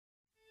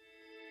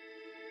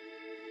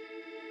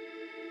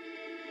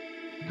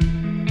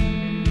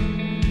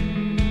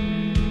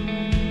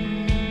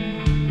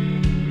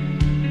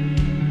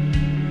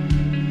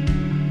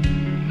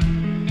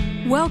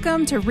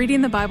Welcome to Reading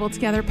the Bible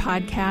Together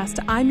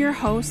podcast. I'm your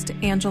host,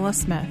 Angela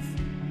Smith.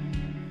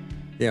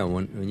 Yeah,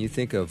 when you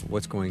think of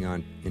what's going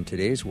on in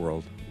today's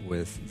world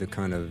with the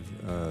kind of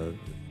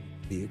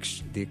the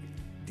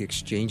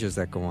exchanges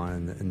that go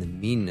on and the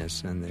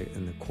meanness and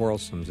the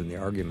quarrelsomes and the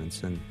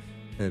arguments and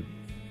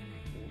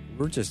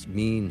we're just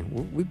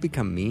mean. We've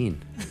become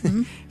mean.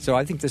 Mm-hmm. So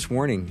I think this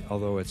warning,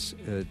 although it's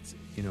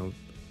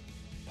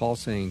Paul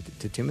saying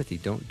to Timothy,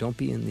 don't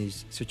be in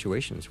these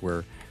situations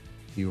where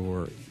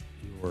you're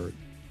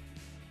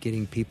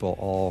getting people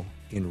all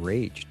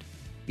enraged.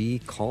 Be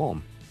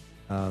calm.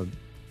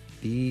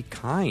 Be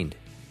kind.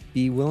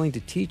 Be willing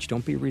to teach.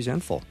 Don't be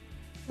resentful.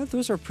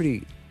 Those are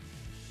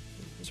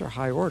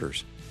high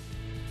orders.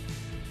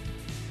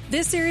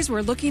 This series,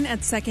 we're looking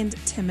at 2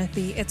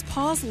 Timothy. It's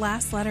Paul's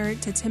last letter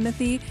to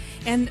Timothy,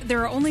 and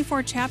there are only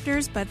 4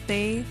 chapters, but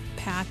they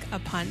pack a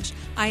punch.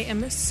 I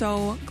am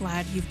so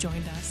glad you've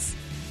joined us.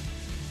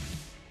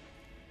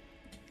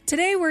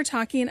 Today, we're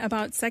talking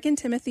about 2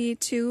 Timothy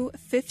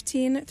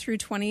 2:15 through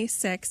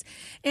 26,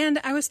 and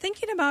I was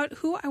thinking about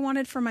who I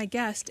wanted for my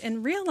guest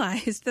and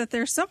realized that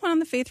there's someone on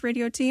the Faith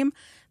Radio team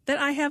that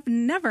I have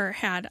never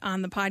had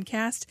on the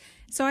podcast,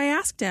 so I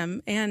asked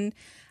him, and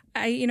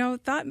I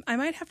thought I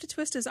might have to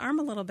twist his arm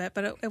a little bit,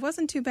 but it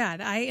wasn't too bad.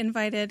 I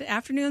invited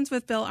Afternoons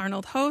with Bill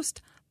Arnold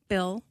host,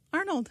 Bill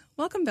Arnold.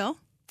 Welcome, Bill.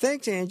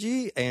 Thanks,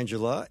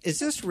 Angela. Is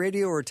this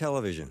radio or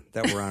television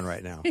that we're on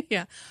right now?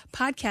 Yeah.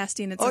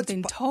 Podcasting, it's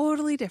something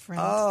totally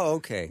different. Oh,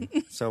 okay.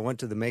 So I went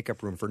to the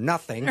makeup room for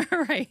nothing.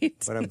 Right.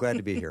 But I'm glad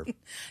to be here.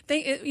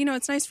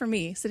 It's nice for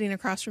me sitting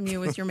across from you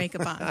with your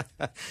makeup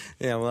on.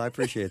 Yeah, well, I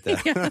appreciate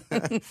that.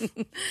 Yeah.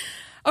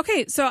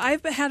 Okay, so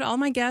I've had all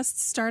my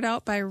guests start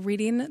out by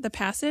reading the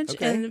passage,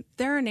 and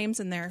there are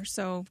names in there,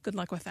 so good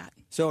luck with that.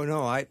 So,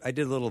 no, I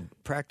did a little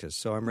practice,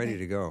 so I'm ready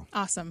to go.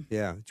 Awesome.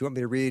 Yeah. Do you want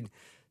me to read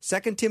 2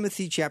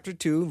 Timothy chapter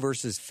 2,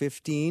 verses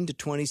 15 to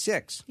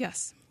 26?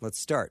 Yes. Let's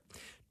start.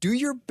 Do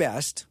your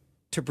best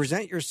to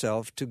present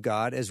yourself to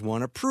God as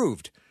one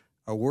approved,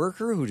 a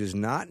worker who does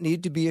not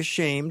need to be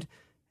ashamed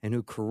and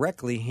who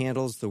correctly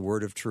handles the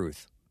word of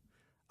truth.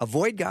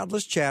 Avoid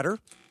godless chatter,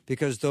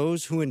 because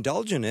those who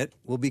indulge in it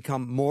will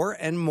become more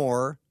and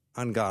more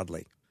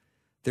ungodly.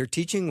 Their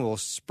teaching will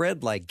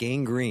spread like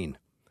gangrene.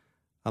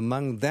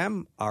 Among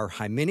them are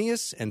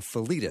Hymenaeus and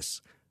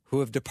Philetus, who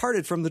have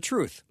departed from the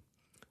truth.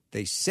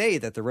 They say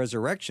that the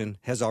resurrection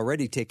has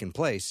already taken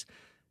place,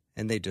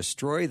 and they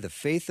destroy the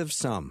faith of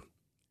some.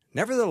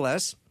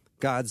 Nevertheless,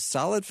 God's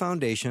solid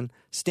foundation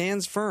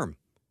stands firm,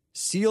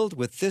 sealed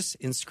with this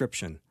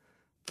inscription: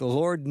 The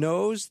Lord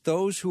knows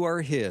those who are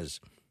His,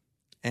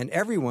 and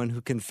everyone who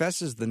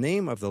confesses the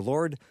name of the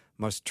Lord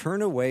must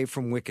turn away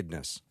from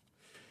wickedness.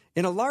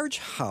 In a large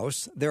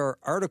house, there are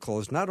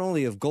articles not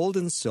only of gold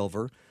and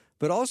silver,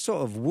 but also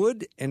of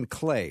wood and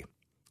clay.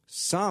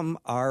 Some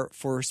are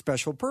for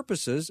special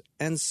purposes,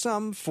 and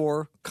some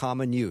for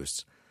common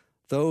use.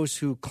 Those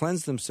who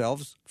cleanse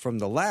themselves from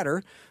the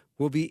latter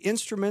will be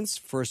instruments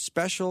for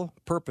special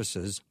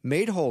purposes,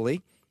 made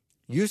holy,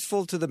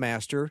 useful to the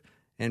master,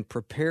 and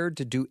prepared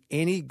to do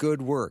any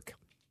good work.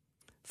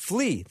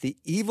 Flee the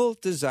evil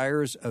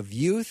desires of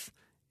youth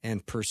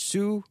and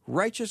pursue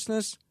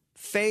righteousness,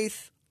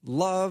 faith,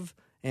 love,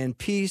 and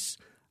peace,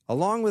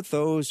 along with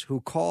those who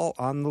call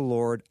on the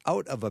Lord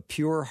out of a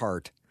pure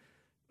heart.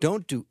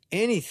 Don't do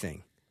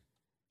anything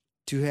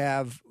to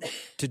have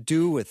to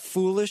do with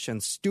foolish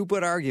and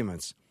stupid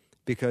arguments,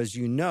 because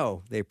you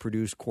know they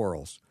produce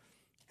quarrels.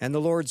 And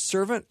the Lord's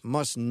servant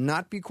must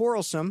not be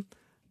quarrelsome,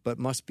 but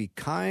must be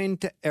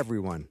kind to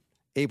everyone,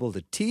 able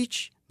to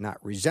teach, not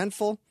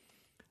resentful.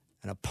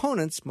 And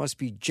opponents must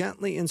be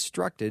gently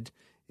instructed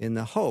in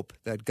the hope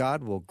that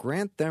God will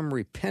grant them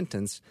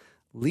repentance,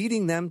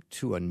 leading them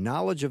to a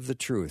knowledge of the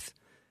truth,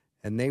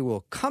 and they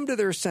will come to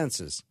their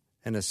senses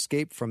and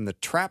escape from the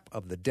trap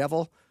of the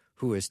devil,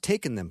 who has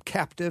taken them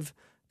captive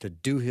to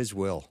do his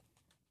will.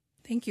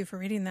 Thank you for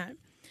reading that.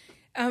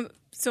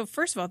 So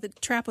first of all, the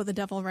trap of the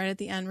devil right at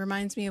the end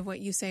reminds me of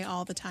what you say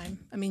all the time.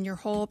 I mean, your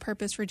whole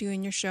purpose for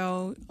doing your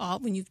show,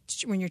 when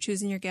you're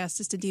choosing your guests,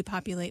 is to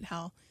depopulate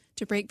hell,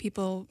 to break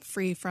people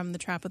free from the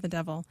trap of the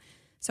devil.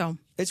 So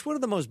it's one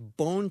of the most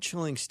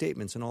bone-chilling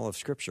statements in all of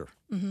Scripture,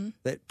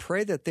 that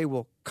pray that they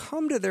will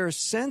come to their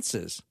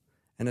senses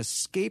and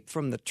escape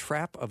from the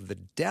trap of the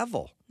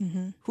devil,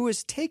 who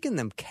has taken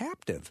them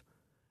captive.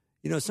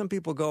 Some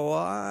people go,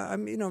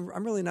 I'm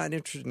really not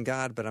interested in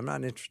God, but I'm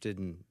not interested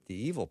in the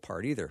evil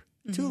part either.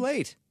 Too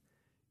late.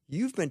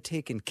 You've been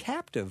taken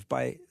captive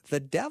by the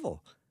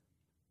devil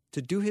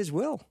to do his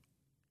will.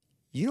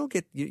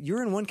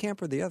 You're in one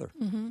camp or the other.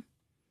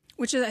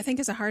 Which I think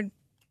is a hard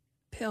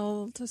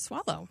pill to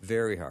swallow.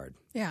 Very hard.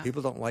 Yeah.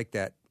 People don't like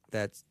that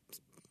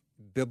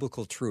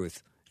biblical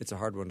truth. It's a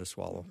hard one to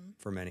swallow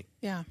for many.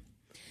 Yeah.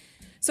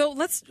 So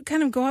let's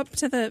kind of go up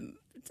to the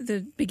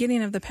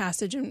beginning of the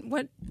passage, and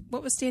what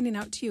was standing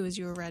out to you as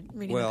you were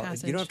reading the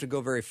passage? Well, you don't have to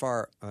go very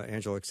far,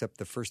 Angela, except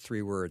the first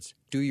 3 words.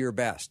 Do your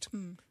best. I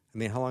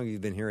mean, how long have you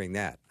been hearing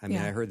that? I mean,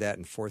 I heard that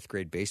in 4th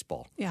grade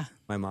baseball. Yeah.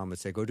 My mom would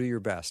say, go do your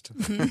best.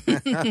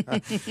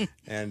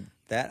 And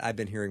That I've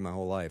been hearing my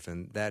whole life,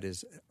 and that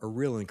is a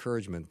real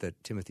encouragement that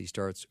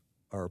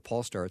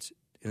Paul starts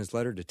in his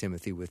letter to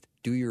Timothy with,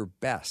 do your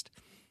best.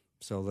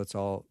 So let's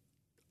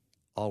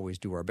always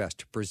do our best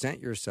to present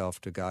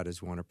yourself to God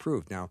as one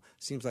approved. Now,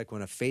 it seems like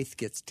when a faith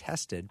gets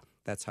tested,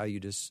 that's how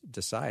you just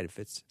decide if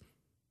it's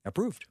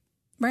approved.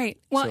 Right.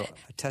 Well, so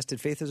a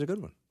tested faith is a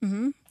good one.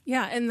 Mm-hmm.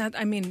 Yeah, and that,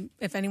 I mean,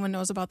 if anyone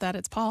knows about that,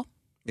 it's Paul.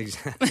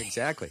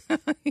 Exactly. Yeah.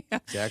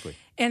 Exactly.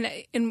 And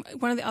in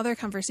one of the other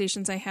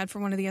conversations I had for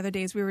one of the other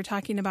days, we were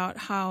talking about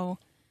how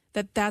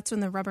that's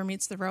when the rubber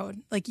meets the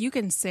road. Like, you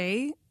can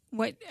say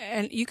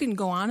and you can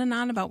go on and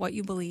on about what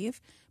you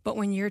believe, but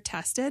when you're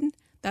tested,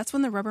 that's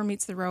when the rubber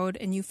meets the road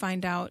and you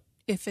find out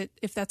if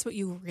that's what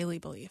you really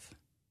believe.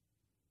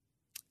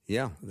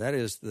 Yeah, that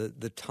is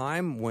the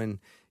time when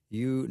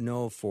you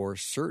know for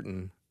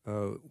certain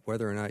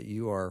whether or not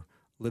you are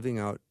living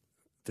out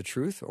the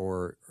truth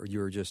or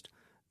you're just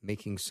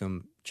making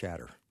some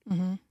chatter.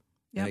 Mm-hmm. Yep.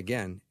 And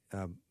again,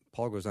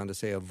 Paul goes on to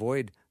say,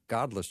 avoid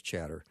godless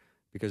chatter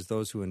because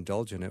those who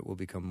indulge in it will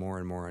become more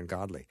and more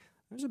ungodly.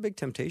 There's a big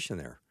temptation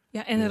there.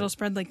 Yeah, and it'll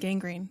spread like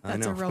gangrene.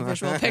 That's a real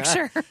visual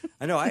picture.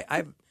 I know.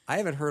 I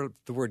haven't heard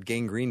the word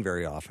gangrene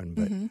very often,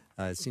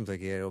 but it seems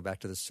like you go back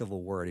to the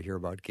Civil War to hear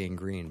about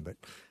gangrene.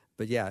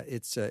 But yeah,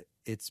 it's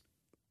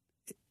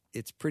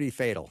pretty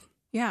fatal.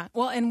 Yeah.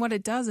 Well, and what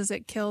it does is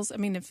it kills. I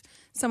mean, if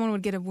someone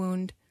would get a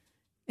wound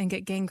and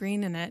get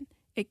gangrene in it,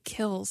 it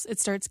kills. It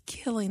starts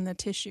killing the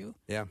tissue.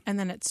 Yeah. And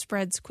then it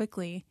spreads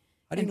quickly.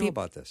 I didn't know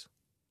about this.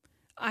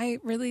 I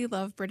really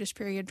love British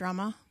period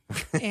drama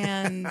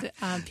and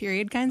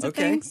period kinds of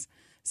things.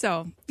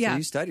 So, yeah. So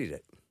you studied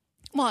it.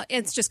 Well,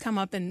 it's just come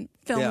up in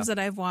films that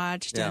I've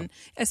watched. Yeah. And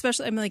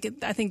especially, I mean,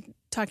 I think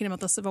talking about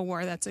the Civil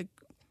War, that's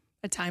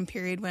a time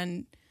period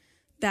when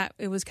that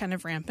it was kind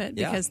of rampant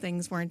because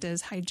things weren't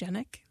as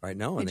hygienic. Right.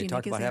 No, and they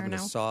talk about having to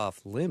now. saw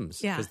off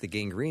limbs because the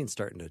gangrene's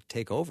starting to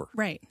take over.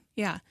 Right.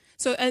 Yeah.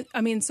 So,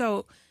 I mean,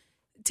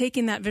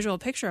 taking that visual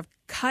picture of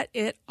cut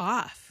it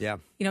off. Yeah.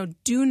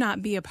 Do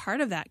not be a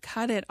part of that.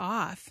 Cut it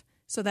off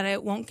so that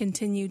it won't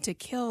continue to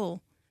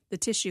kill the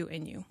tissue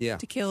in you,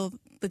 to kill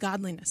the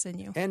godliness in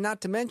you. And not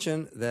to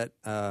mention that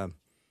a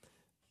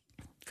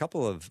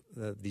couple of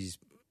these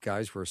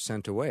guys were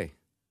sent away,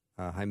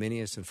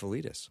 Hymenaeus and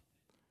Philetus.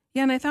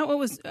 Yeah, and I thought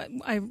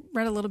I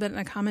read a little bit in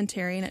a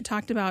commentary, and it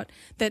talked about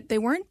that they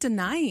weren't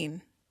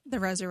denying the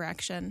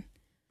resurrection,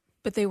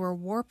 but they were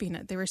warping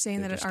it. They were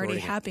saying that it already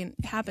happened.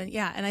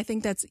 Yeah, and I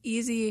think that's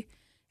an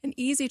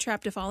easy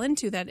trap to fall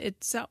into. That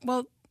it's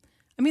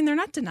they're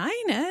not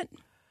denying it,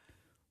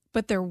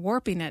 but they're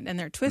warping it and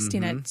they're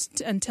twisting it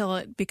until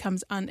it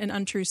becomes an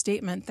untrue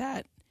statement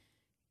that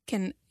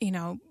can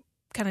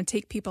kind of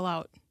take people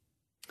out.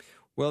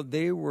 Well,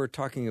 they were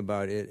talking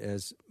about it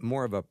as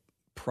more of a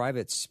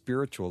private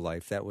spiritual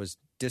life that was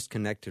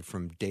disconnected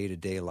from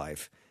day-to-day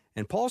life.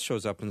 And Paul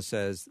shows up and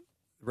says,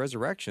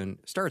 resurrection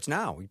starts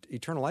now.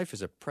 Eternal life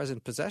is a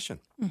present possession.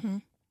 Mm-hmm.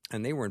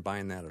 And they weren't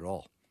buying that at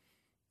all.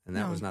 And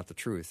that was not the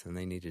truth, and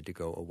they needed to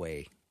go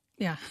away.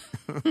 Yeah.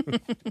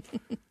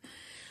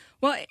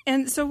 Well,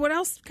 and so what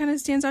else kind of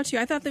stands out to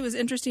you? I thought that was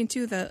interesting,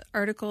 too, the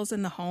articles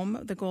in the home,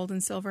 the gold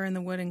and silver and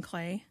the wood and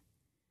clay.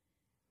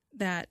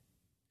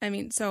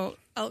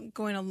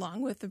 Going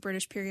along with the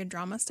British period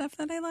drama stuff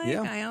that I like,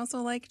 I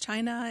also like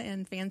china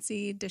and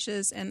fancy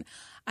dishes, and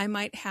I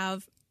might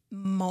have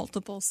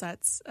multiple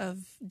sets of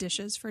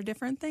dishes for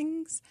different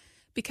things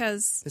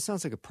because... This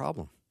sounds like a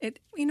problem.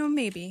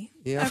 Maybe.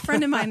 Yeah. A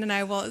friend of mine and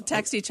I will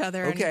text each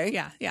other. Okay.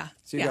 And, yeah.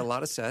 So you got a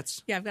lot of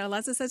sets. Yeah, I've got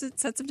lots of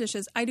sets of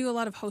dishes. I do a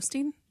lot of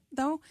hosting,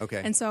 though.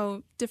 Okay. And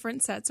so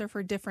different sets are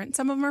for different...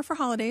 Some of them are for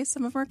holidays.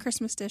 Some of them are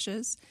Christmas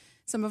dishes.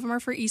 Some of them are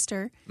for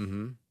Easter.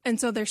 Mm-hmm. And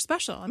so they're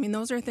special. I mean,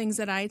 those are things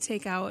that I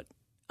take out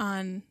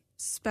on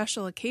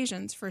special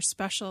occasions for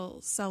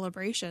special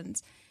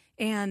celebrations.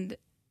 And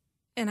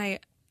I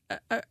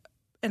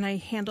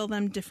handle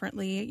them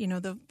differently.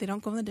 They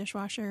don't go in the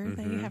dishwasher.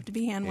 Mm-hmm. They have to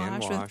be hand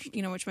washed.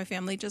 Which my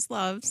family just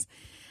loves.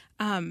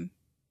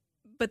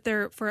 But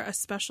they're for a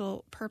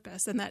special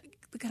purpose, and that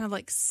kind of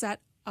like set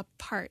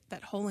apart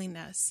that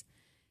holiness,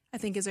 I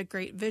think, is a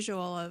great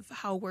visual of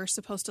how we're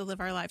supposed to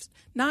live our lives.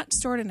 Not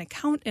stored in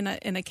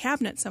a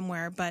cabinet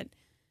somewhere, but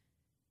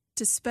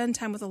to spend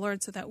time with the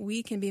Lord so that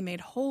we can be made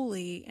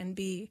holy and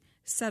be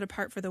set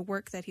apart for the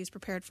work that He's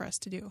prepared for us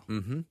to do.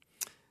 Mm-hmm.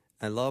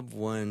 I love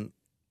when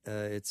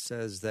it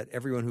says that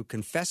everyone who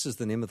confesses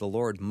the name of the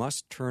Lord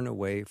must turn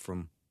away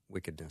from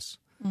wickedness.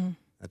 Mm.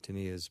 That to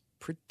me is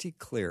pretty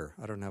clear.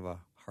 I don't have a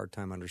hard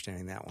time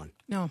understanding that one.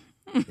 No.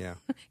 Yeah.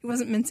 He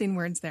wasn't mincing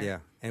words there. Yeah.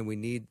 And we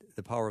need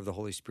the power of the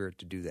Holy Spirit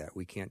to do that.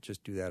 We can't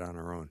just do that on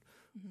our own.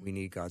 Mm-hmm. We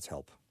need God's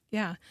help.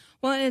 Yeah.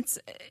 Well,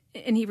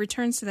 and he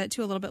returns to that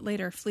too a little bit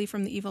later. Flee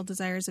from the evil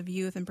desires of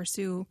youth and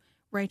pursue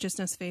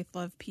righteousness, faith,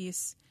 love,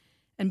 peace,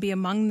 and be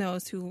among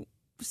those who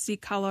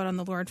call out on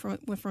the Lord from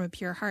a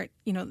pure heart.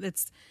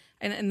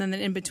 And then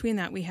in between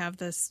that we have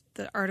the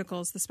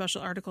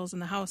special articles in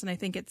the house, and I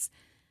think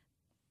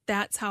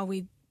that's how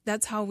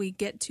we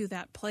get to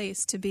that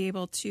place to be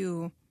able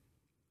to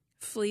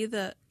flee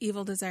the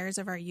evil desires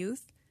of our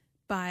youth,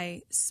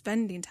 by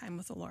spending time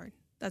with the Lord.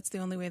 That's the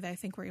only way that I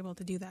think we're able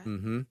to do that.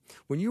 Mm-hmm.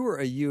 When you were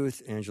a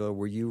youth, Angela,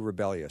 were you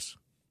rebellious?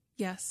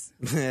 Yes.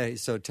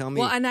 So tell me.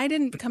 Well, and I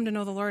didn't come to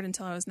know the Lord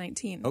until I was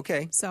 19.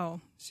 Okay.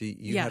 So you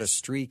yes. had a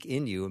streak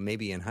in you,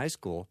 maybe in high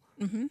school,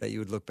 that you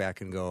would look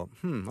back and go,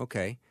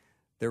 okay,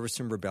 there was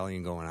some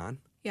rebellion going on.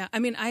 Yeah. I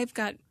mean,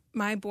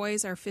 my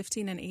boys are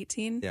 15 and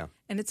 18. Yeah.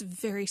 And it's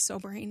very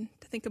sobering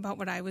to think about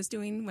what I was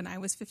doing when I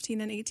was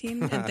 15 and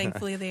 18. And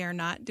thankfully, they are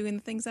not doing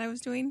the things I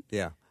was doing.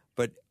 Yeah.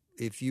 But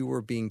if you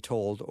were being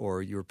told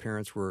or your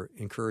parents were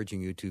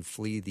encouraging you to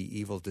flee the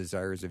evil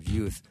desires of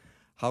youth,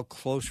 how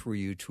close were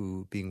you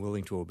to being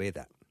willing to obey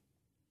that?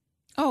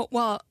 Oh,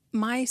 well,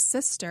 my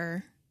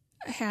sister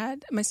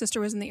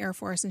was in the Air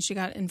Force, and she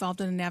got involved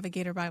in a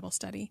Navigator Bible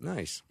study.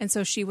 Nice. And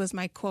so she was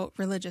my, quote,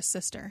 religious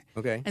sister.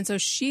 Okay. And so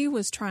she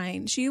was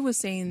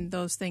saying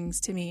those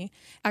things to me.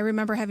 I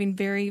remember having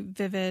very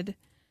vivid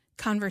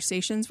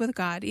conversations with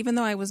God, even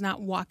though I was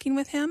not walking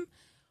with him,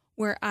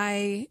 where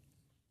I,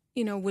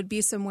 would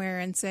be somewhere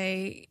and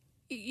say,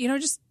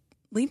 just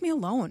leave me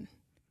alone.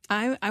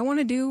 I want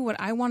to do what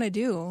I want to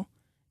do,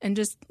 and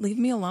just leave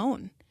me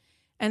alone.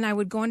 And I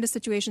would go into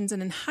situations,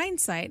 and in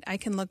hindsight, I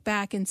can look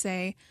back and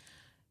say,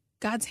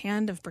 God's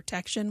hand of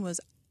protection was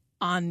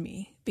on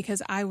me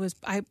because I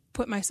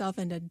put myself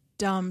into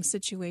dumb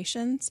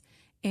situations,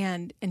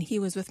 and he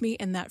was with me,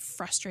 and that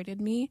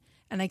frustrated me.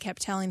 And I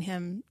kept telling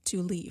him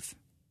to leave,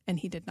 and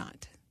he did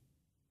not.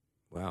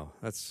 Wow,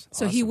 that's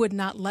so awesome. He would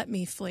not let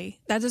me flee.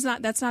 That's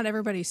not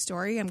everybody's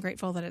story. I'm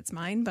grateful that it's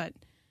mine, but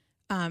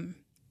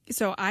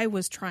so I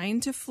was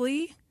trying to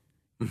flee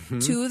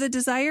to the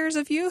desires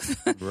of youth,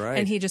 right.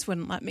 And he just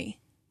wouldn't let me.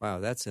 Wow,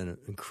 that's an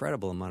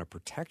incredible amount of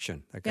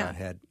protection that God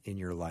had in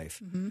your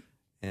life. Mm-hmm.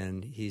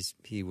 And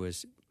he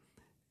was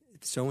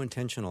so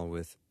intentional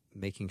with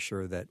making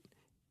sure that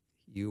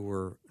you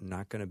were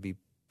not going to be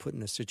put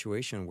in a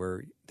situation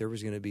where there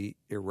was going to be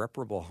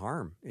irreparable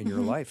harm in your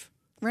life.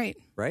 Right.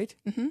 Right?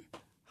 Mm-hmm.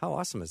 How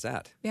awesome is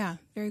that? Yeah,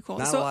 very cool.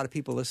 Not a lot of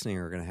people listening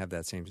are going to have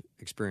that same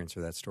experience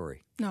or that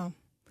story. No.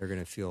 They're going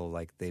to feel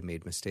like they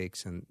made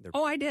mistakes, and they're.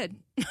 Oh, I did.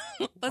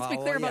 Let's be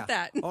clear about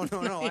that. Oh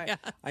no, yeah.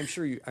 I'm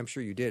sure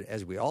you did,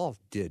 as we all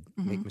did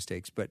make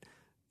mistakes. But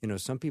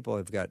some people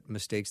have got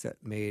mistakes that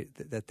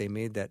they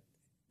made that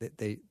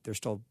they're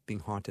still being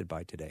haunted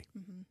by today.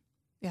 Mm-hmm.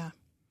 Yeah,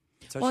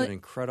 such an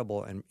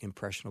incredible and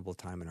impressionable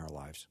time in our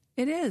lives.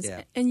 It is.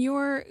 Yeah. And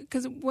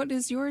because what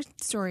is your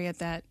story at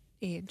that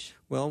age?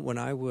 Well, when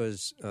I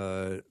was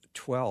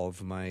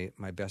 12, my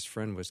best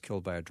friend was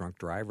killed by a drunk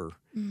driver.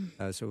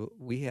 So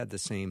we had the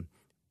same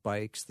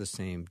bikes, the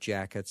same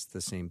jackets,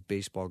 the same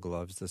baseball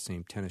gloves, the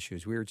same tennis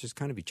shoes. We were just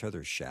kind of each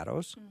other's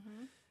shadows.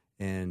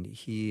 Mm-hmm. And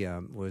he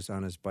was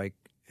on his bike,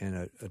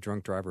 and a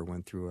drunk driver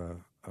went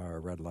through a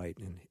red light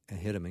and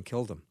hit him and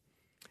killed him.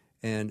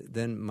 And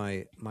then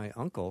my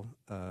uncle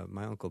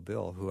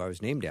Bill, who I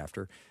was named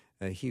after,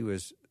 he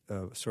was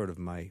sort of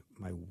my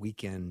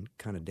weekend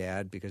kind of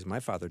dad, because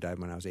my father died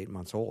when I was 8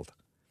 months old.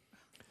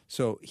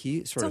 So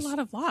it's a lot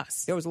of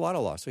loss. It was a lot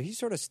of loss. So he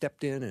sort of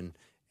stepped in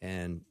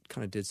and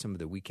kind of did some of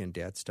the weekend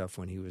dad stuff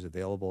when he was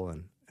available,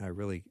 and I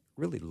really,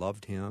 really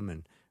loved him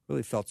and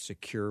really felt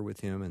secure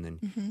with him. And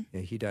then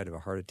he died of a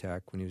heart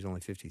attack when he was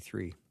only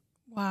 53.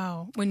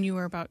 Wow. When you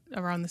were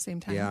around the same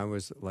time? Yeah, I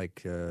was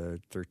like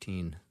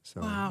 13.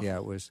 So wow. Yeah,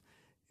 it was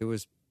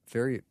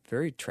very,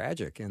 very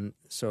tragic. And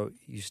so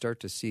you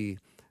start to see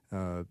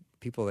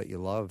people that you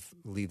love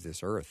leave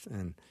this earth,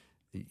 and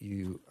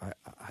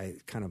I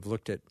kind of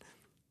looked at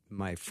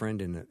my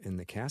friend in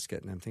the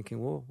casket, and I'm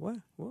thinking, well,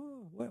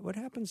 what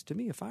happens to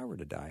me if I were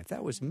to die? If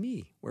that was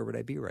me, where would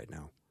I be right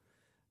now?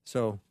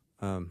 So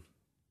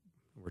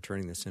we're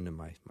turning this into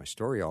my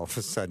story all of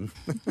a sudden.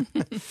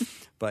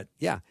 But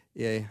yeah,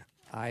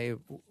 I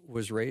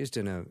was raised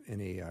in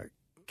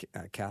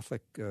a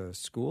Catholic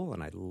school,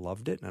 and I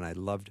loved it, and I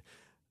loved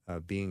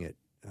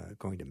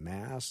going to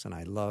Mass, and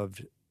I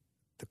loved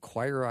the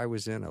choir I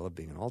was in. I loved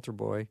being an altar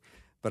boy.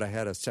 But I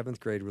had a 7th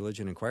grade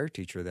religion and choir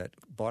teacher that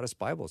bought us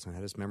Bibles and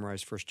had us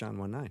memorize 1 John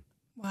 1:9.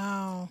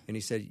 Wow. And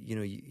he said,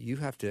 you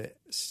have to,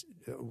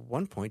 at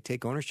one point,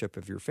 take ownership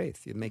of your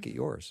faith. You make it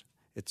yours.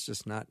 It's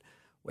just not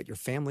what your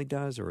family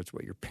does or it's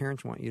what your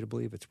parents want you to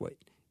believe. It's what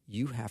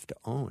you have to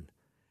own.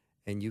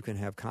 And you can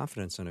have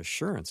confidence and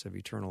assurance of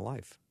eternal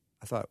life.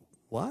 I thought,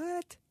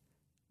 what?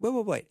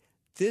 Wait.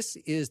 This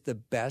is the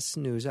best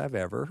news I've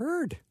ever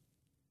heard.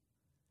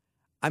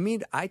 I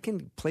mean, I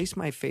can place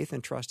my faith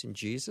and trust in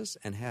Jesus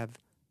and have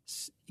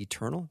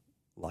eternal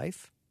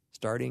life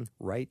starting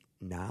right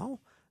now.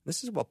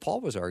 This is what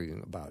Paul was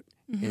arguing about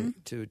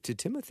to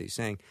Timothy,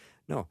 saying,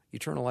 no,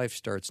 eternal life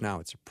starts now.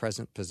 It's a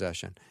present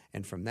possession.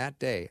 And from that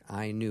day,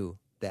 I knew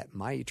that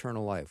my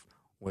eternal life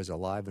was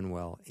alive and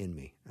well in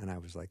me. And I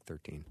was like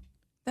 13.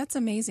 That's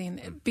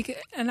amazing.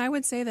 And I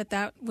would say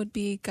that would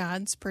be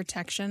God's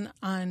protection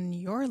on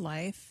your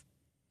life,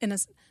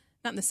 not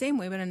in the same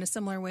way, but in a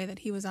similar way that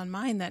he was on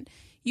mine, that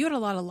you had a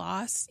lot of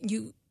loss.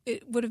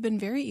 It would have been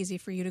very easy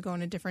for you to go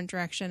in a different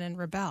direction and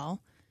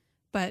rebel,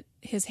 but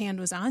his hand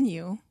was on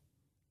you,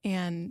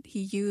 and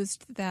he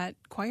used that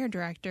choir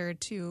director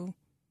to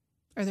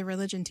or the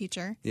religion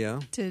teacher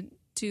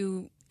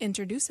to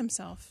introduce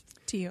himself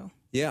to you.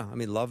 Yeah, I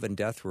mean, love and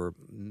death were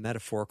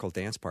metaphorical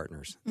dance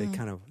partners.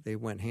 They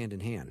went hand in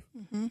hand.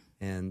 Mm-hmm.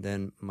 And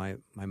then my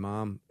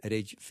mom, at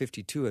age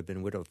 52, had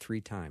been widowed 3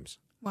 times.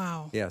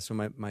 Wow. Yeah, so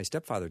my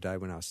stepfather died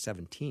when I was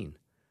 17.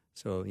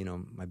 So,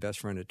 my best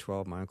friend at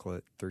 12, my uncle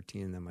at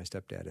 13, and then my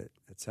stepdad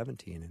at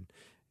 17.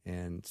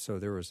 And so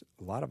there was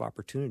a lot of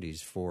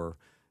opportunities for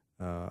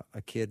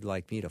a kid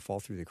like me to fall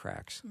through the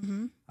cracks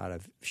out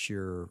of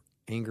sheer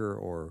anger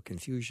or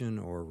confusion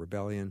or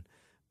rebellion.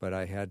 But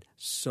I had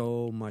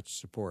so much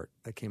support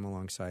that came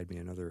alongside me.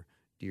 Another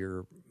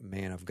dear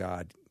man of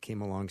God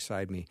came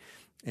alongside me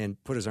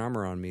and put his arm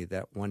around me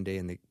that one day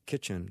in the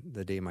kitchen,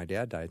 the day my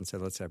dad died, and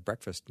said, let's have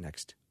breakfast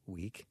next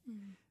week.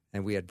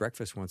 And we had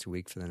breakfast once a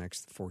week for the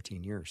next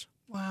 14 years.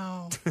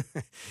 Wow.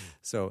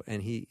 So,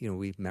 and he,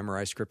 we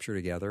memorized scripture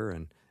together,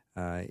 and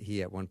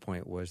he at one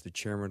point was the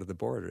chairman of the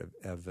board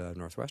of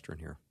Northwestern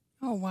here.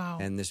 Oh, wow.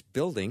 And this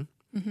building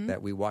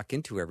that we walk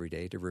into every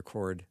day to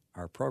record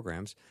our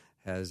programs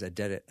has a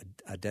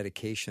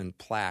dedication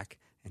plaque,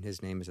 and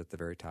his name is at the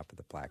very top of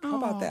the plaque. How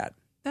about that?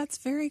 That's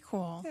very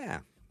cool. Yeah.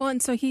 Well,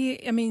 and so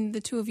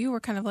the two of you were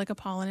kind of like a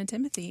Paul and a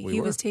Timothy. We he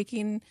were. was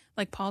taking,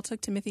 like Paul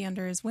took Timothy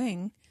under his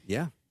wing.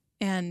 Yeah.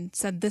 And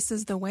said, this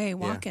is the way,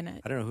 walk in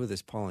it. I don't know who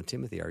this Paul and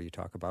Timothy are you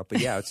talk about,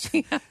 but yeah, it's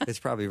it's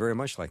probably very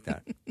much like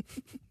that.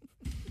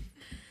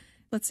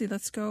 Let's see.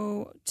 Let's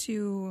go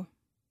to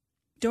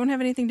don't have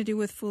anything to do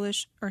with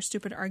foolish or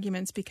stupid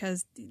arguments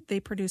because they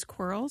produce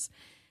quarrels.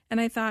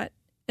 And I thought,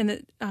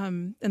 and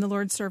the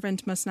Lord's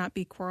servant must not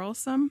be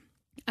quarrelsome.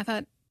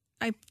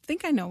 I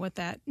think I know what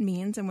that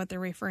means and what they're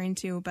referring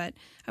to, but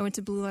I went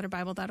to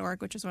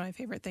blueletterbible.org, which is one of my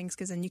favorite things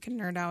because then you can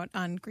nerd out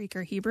on Greek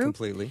or Hebrew.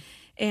 Completely.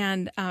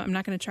 And I'm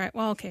not going to try.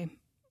 Well, okay.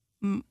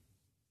 No,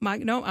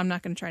 I'm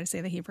not going to try to say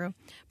the Hebrew.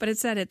 But it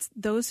said it's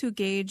those who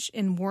gauge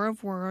in war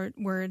of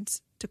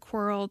words, to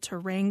quarrel, to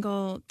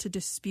wrangle, to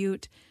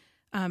dispute.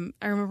 I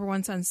remember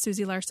once on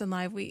Susie Larson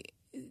Live, we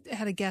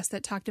had a guest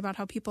that talked about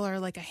how people are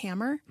like a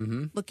hammer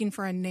looking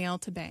for a nail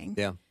to bang.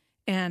 Yeah.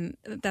 And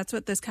that's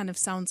what this kind of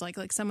sounds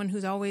like someone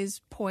who's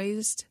always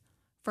poised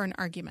for an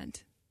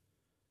argument.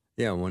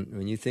 Yeah,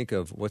 when you think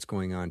of what's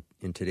going on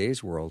in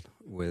today's world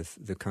with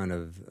the kind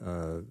of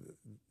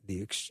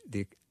the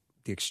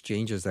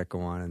exchanges that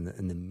go on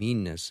and the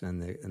meanness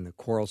and the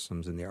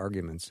quarrelsomes and the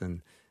arguments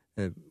and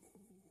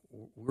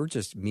we're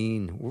just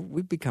mean.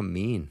 We've become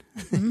mean.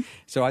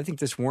 So I think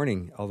this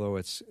warning, although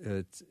it's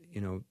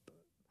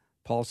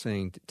Paul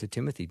saying to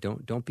Timothy,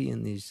 don't be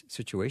in these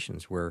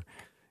situations where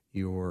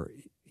you're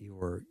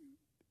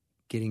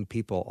getting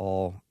people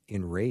all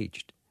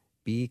enraged.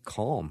 Be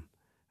calm.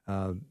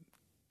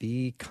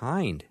 Be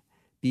kind.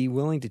 Be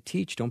willing to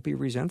teach. Don't be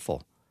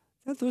resentful.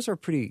 Those are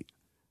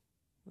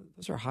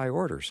high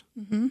orders.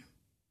 Mm-hmm.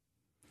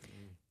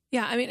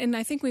 Yeah, I mean, and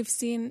I think we've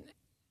seen,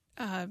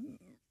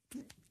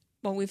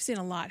 we've seen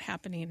a lot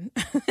happening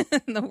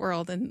in the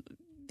world in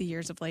the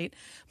years of late.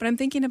 But I'm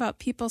thinking about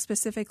people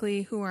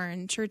specifically who are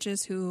in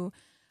churches who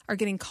are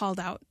getting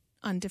called out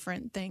on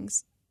different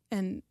things.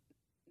 And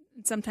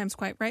sometimes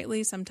quite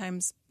rightly,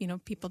 sometimes,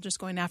 people just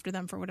going after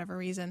them for whatever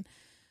reason.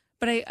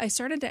 But I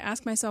started to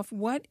ask myself,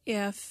 what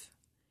if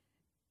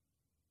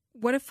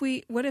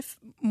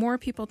more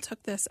people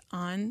took this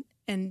on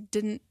and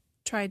didn't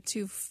try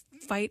to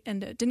fight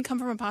and didn't come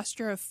from a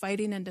posture of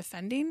fighting and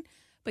defending,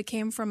 but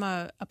came from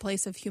a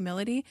place of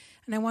humility?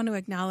 And I want to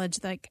acknowledge,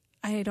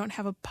 I don't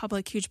have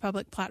a huge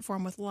public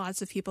platform with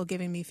lots of people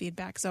giving me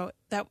feedback. So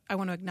that I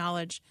want to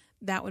acknowledge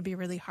that would be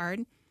really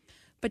hard.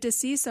 But to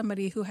see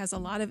somebody who has a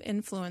lot of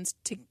influence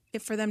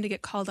for them to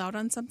get called out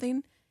on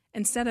something,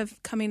 instead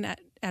of coming at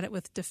it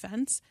with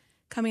defense,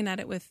 coming at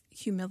it with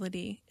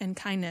humility and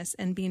kindness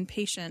and being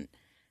patient.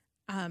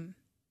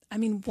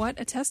 What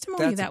a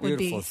testimony that would be. That's a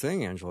beautiful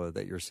thing, Angela,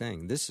 that you're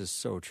saying. This is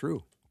so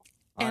true.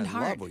 And I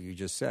hard. love what you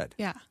just said.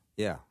 Yeah.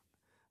 Yeah.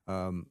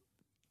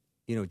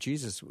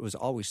 Jesus was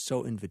always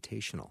so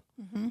invitational.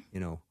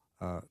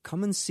 Mm-hmm.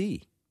 Come and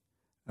see.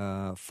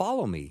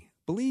 Follow me.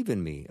 Believe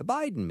in me.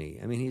 Abide in me.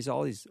 I mean, he's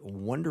all these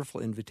wonderful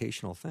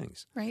invitational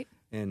things. Right.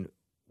 And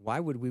why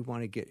would we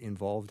want to get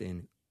involved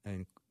in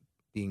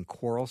being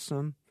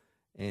quarrelsome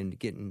and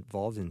get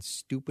involved in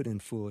stupid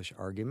and foolish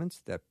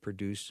arguments that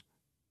produce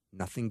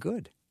nothing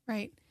good?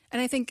 Right.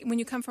 And I think when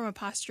you come from a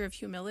posture of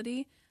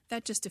humility,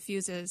 that just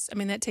diffuses. I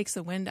mean, that takes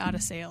the wind out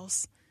of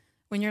sails.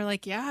 When you're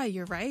like, yeah,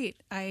 you're right.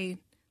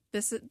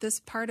 This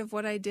part of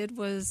what I did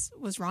was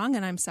wrong,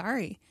 and I'm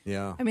sorry.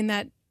 Yeah. I mean,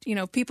 that,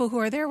 people who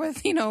are there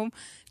with,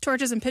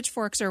 torches and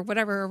pitchforks or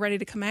whatever are ready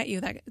to come at you,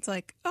 that it's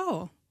like,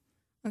 oh,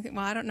 okay,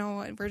 well, I don't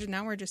know.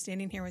 Now we're just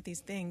standing here with these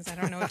things. I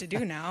don't know what to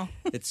do now.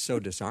 It's so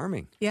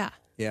disarming. Yeah.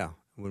 Yeah.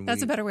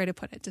 That's a better way to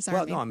put it,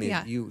 disarming. Well,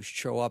 no, you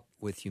show up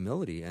with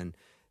humility, and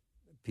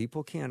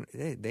people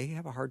they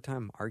have a hard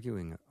time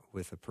arguing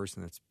with a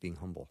person that's being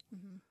humble.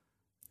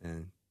 Mm-hmm.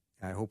 And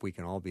I hope we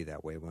can all be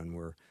that way when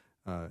we're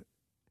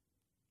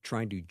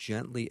trying to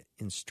gently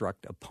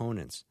instruct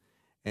opponents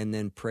and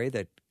then pray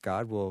that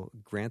God will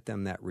grant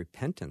them that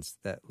repentance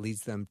that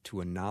leads them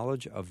to a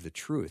knowledge of the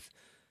truth.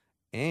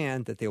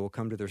 and that they will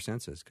come to their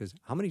senses. Because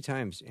how many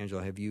times,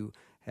 Angela, have you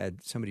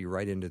had somebody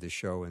write into the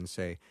show and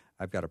say,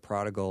 I've got a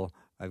prodigal,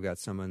 I've got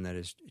someone that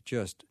is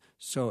just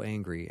so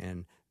angry,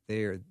 and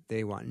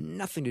they want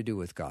nothing to do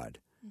with God.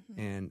 Mm-hmm.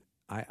 And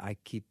I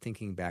keep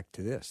thinking back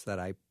to this, that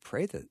I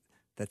pray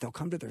that they'll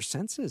come to their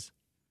senses.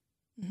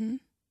 Mm-hmm.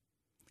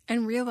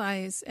 And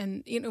realize,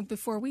 and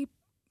before we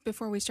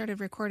started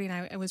recording,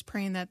 I was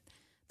praying that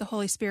the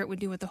Holy Spirit would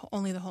do what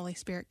only the Holy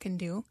Spirit can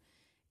do.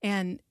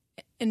 And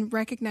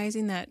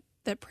recognizing that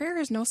prayer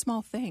is no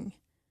small thing.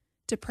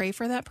 To pray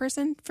for that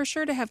person, for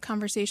sure, to have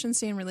conversations,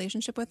 stay in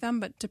relationship with them,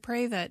 but to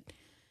pray that,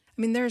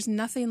 there's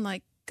nothing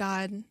like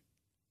God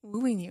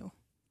wooing you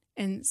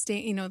and stay,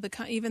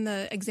 even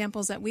the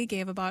examples that we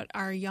gave about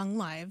our young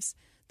lives,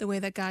 the way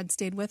that God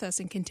stayed with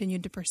us and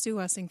continued to pursue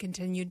us and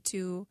continued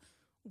to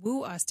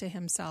woo us to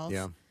himself.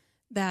 Yeah.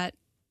 That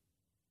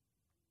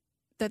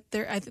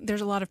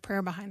there's a lot of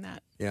prayer behind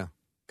that. Yeah.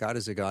 God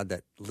is a God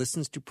that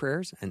listens to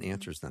prayers and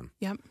answers them.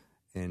 Yep.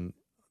 And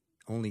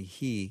only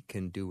he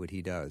can do what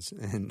he does.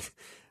 And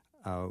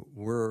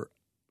we're,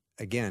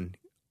 again,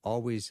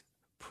 always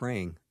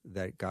praying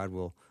that God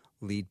will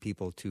lead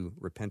people to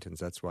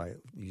repentance. That's why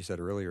you said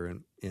earlier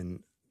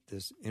in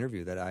this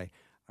interview that I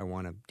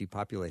want to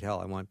depopulate hell.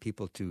 I want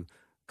people to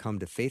come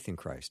to faith in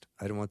Christ.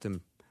 I want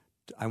them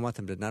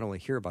to not only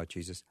hear about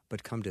Jesus,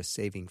 but come to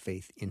saving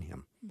faith in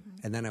him. Mm-hmm.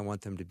 And then I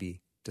want them to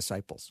be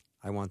disciples.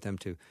 I want them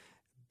to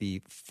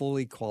be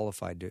fully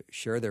qualified to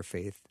share their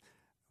faith.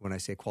 When I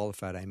say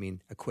qualified, I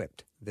mean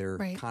equipped. They're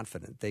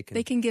confident. They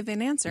can give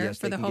an answer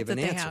for the hope that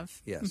they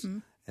have. Yes. Mm-hmm.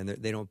 And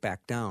they don't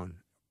back down,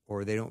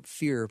 or they don't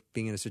fear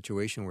being in a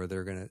situation where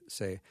they're going to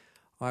say,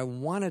 I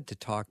wanted to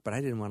talk, but I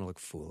didn't want to look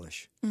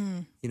foolish.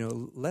 Mm.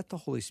 Let the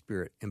Holy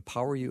Spirit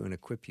empower you and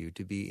equip you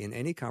to be in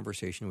any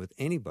conversation with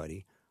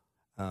anybody,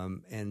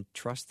 and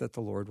trust that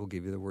the Lord will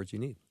give you the words you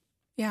need.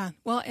 Yeah.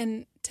 Well,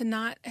 and to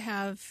not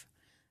have,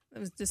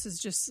 this is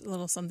just a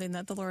little something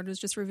that the Lord was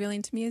just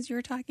revealing to me as you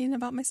were talking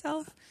about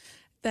myself,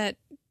 that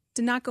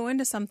to not go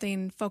into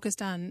something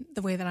focused on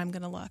the way that I'm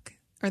going to look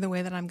or the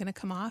way that I'm going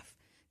to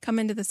come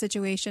into the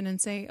situation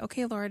and say,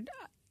 okay, Lord,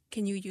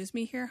 can you use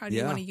me here? How do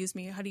you want to use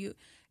me?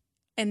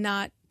 And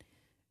not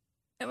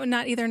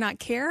either not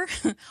care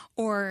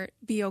or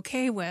be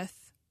okay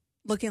with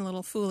looking a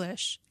little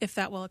foolish if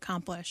that will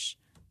accomplish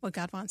what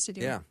God wants to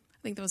do. Yeah.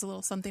 I think that was a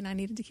little something I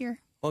needed to hear.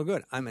 Well,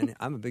 good. I'm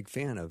a big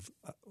fan of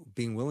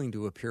being willing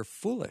to appear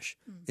foolish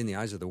in the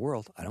eyes of the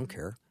world. I don't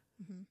care.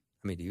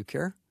 Mm-hmm. Do you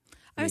care?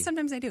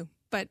 Sometimes I do,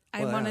 but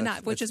I want to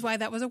not, which is why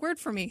that was a word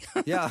for me.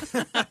 Yeah.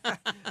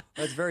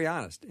 That's very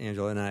honest,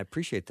 Angela, and I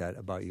appreciate that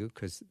about you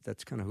because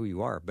that's kind of who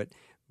you are. But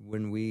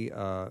when we...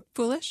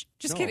 Foolish?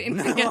 Just kidding.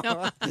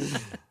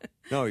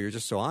 No, you're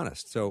just so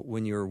honest. So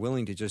when you're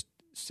willing to just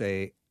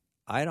say,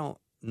 I don't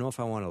know if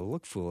I want to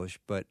look foolish,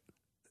 but,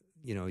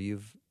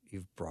 you've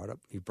brought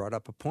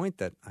up a point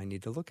that I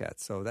need to look at.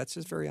 So that's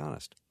just very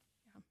honest.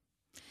 Yeah.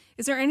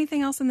 Is there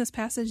anything else in this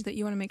passage that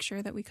you want to make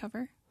sure that we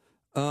cover?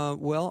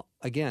 Well,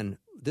 again,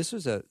 this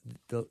was the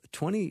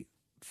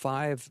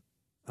 24,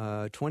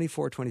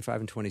 25,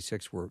 and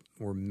 26 were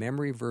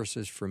memory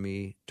verses for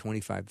me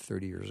 25,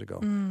 30 years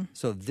ago. Mm.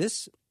 So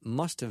this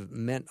must have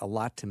meant a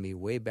lot to me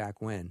way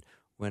back when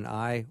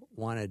I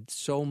wanted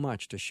so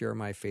much to share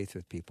my faith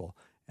with people.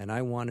 And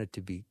I wanted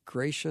to be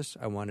gracious.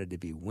 I wanted to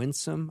be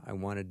winsome. I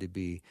wanted to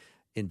be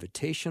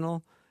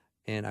invitational.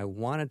 And I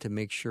wanted to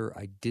make sure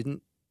I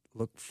didn't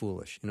look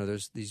foolish.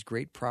 There's these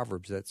great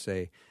proverbs that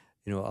say,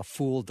 a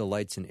fool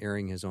delights in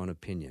airing his own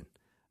opinion,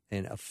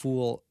 and a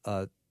fool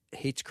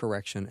hates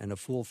correction, and a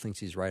fool thinks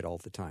he's right all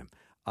the time.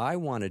 I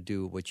want to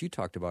do what you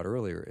talked about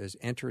earlier, is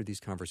enter these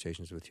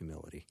conversations with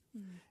humility.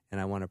 Mm-hmm.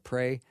 And I want to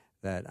pray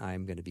that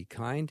I'm going to be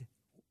kind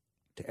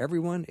to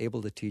everyone,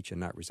 able to teach, and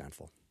not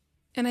resentful.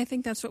 And I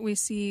think that's what we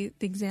see,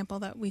 the example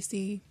that we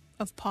see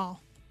of Paul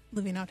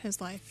living out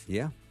his life.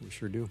 Yeah, we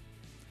sure do.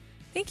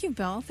 Thank you,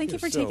 Bill. Thank you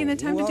for taking the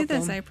time to do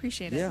this. I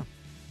appreciate it. Yeah.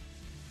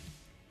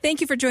 Thank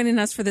you for joining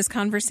us for this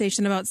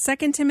conversation about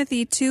 2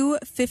 Timothy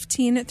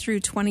 2:15 through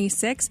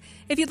 26.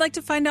 If you'd like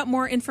to find out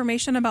more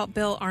information about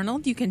Bill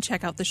Arnold, you can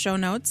check out the show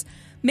notes.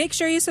 Make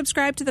sure you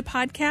subscribe to the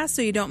podcast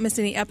so you don't miss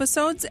any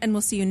episodes, and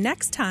we'll see you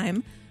next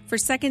time for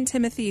 2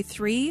 Timothy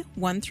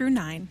 3:1 through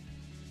 9.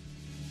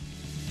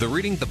 The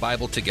Reading the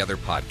Bible Together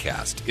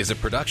podcast is a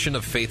production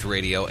of Faith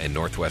Radio and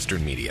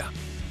Northwestern Media.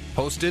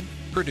 Hosted,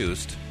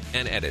 produced,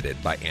 and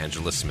edited by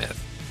Angela Smith.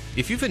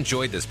 If you've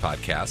enjoyed this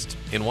podcast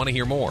and want to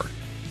hear more,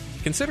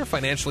 consider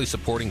financially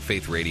supporting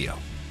Faith Radio.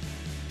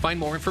 Find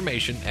more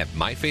information at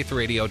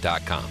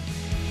myfaithradio.com.